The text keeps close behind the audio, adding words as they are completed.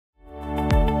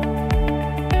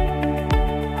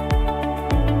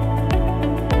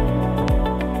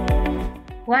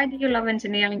why do you love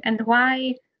engineering, and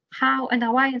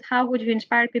how would you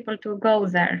inspire people to go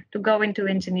there, to go into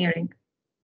engineering?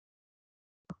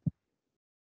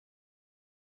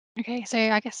 Okay, so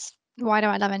I guess why do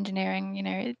I love engineering?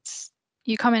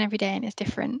 You come in every day and it's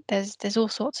different. There's all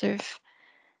sorts of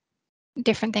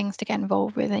different things to get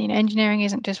involved with, and engineering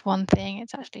isn't just one thing.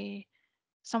 It's actually,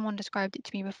 someone described it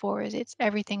to me before as it's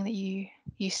everything that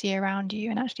you see around you,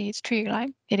 and actually it's true.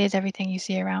 Like, it is everything you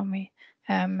see around me.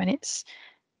 And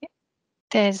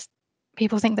there's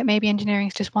people think that maybe engineering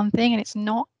is just one thing, and it's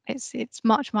not. It's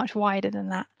much wider than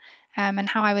that. And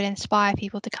how I would inspire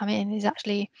people to come in is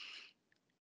actually,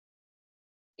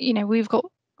 we've got,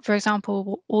 for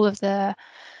example, all of the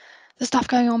stuff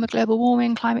going on with global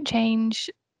warming, climate change.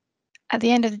 At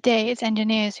the end of the day, it's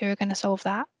engineers who are going to solve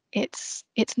that. It's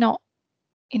not,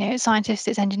 scientists,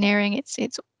 it's engineering. It's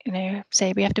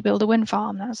say we have to build a wind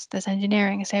farm, that's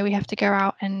engineering. Say we have to go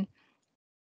out and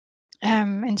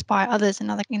inspire others in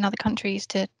other countries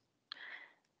to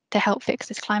help fix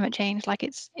this climate change. Like,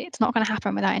 it's not going to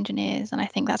happen without engineers. And I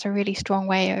think that's a really strong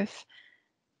way of,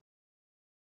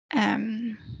 I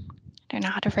don't know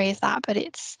how to phrase that, but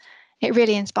it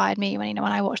really inspired me when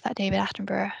I watched that David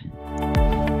Attenborough.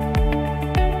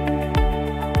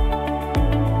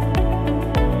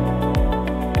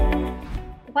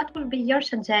 What would be your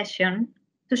suggestion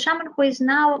to someone who is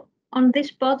now on this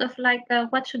spot of like,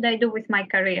 what should I do with my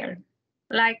career?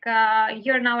 Like,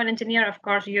 you're now an engineer, of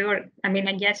course.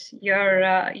 I guess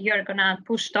you're gonna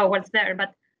push towards there.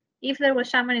 But if there was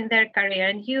someone in their career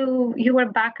and you were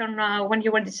back on when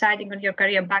you were deciding on your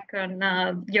career, back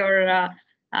on your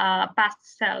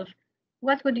past self,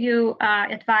 what would you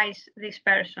advise this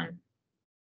person?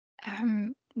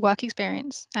 Work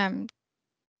experience.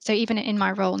 So even in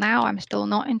my role now, I'm still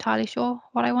not entirely sure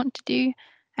what I want to do.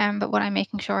 But what I'm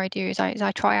making sure I do is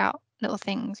I try out little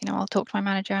things. I'll talk to my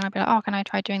manager and I'll be like, oh, can I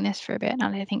try doing this for a bit? And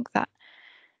I think that,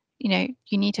 you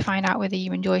need to find out whether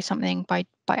you enjoy something by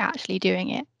actually doing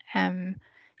it.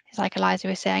 It's like Eliza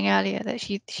was saying earlier, that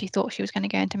she thought she was going to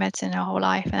go into medicine her whole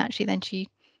life, and actually then she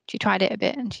tried it a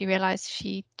bit and she realized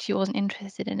she wasn't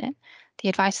interested in it. The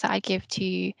advice that I give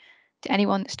to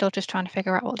anyone that's still just trying to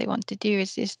figure out what they want to do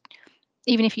is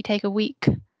even if you take a week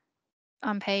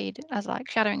unpaid as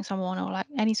like shadowing someone, or like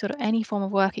any form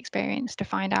of work experience to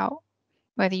find out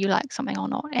whether you like something or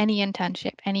not. Any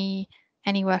internship, any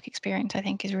work experience, I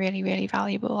think is really, really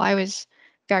valuable. I was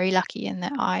very lucky in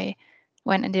that I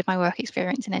went and did my work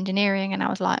experience in engineering, and I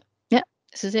was like, yeah,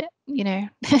 this is it,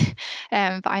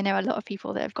 but I know a lot of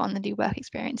people that have gone and do work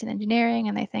experience in engineering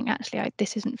and they think, actually,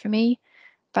 this isn't for me.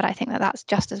 But I think that that's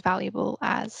just as valuable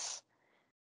as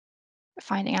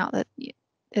finding out that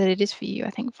it is for you. I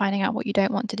think finding out what you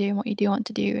don't want to do and what you do want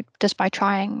to do, just by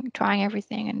trying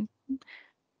everything, and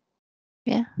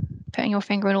putting your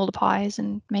finger in all the pies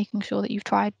and making sure that you've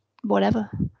tried whatever.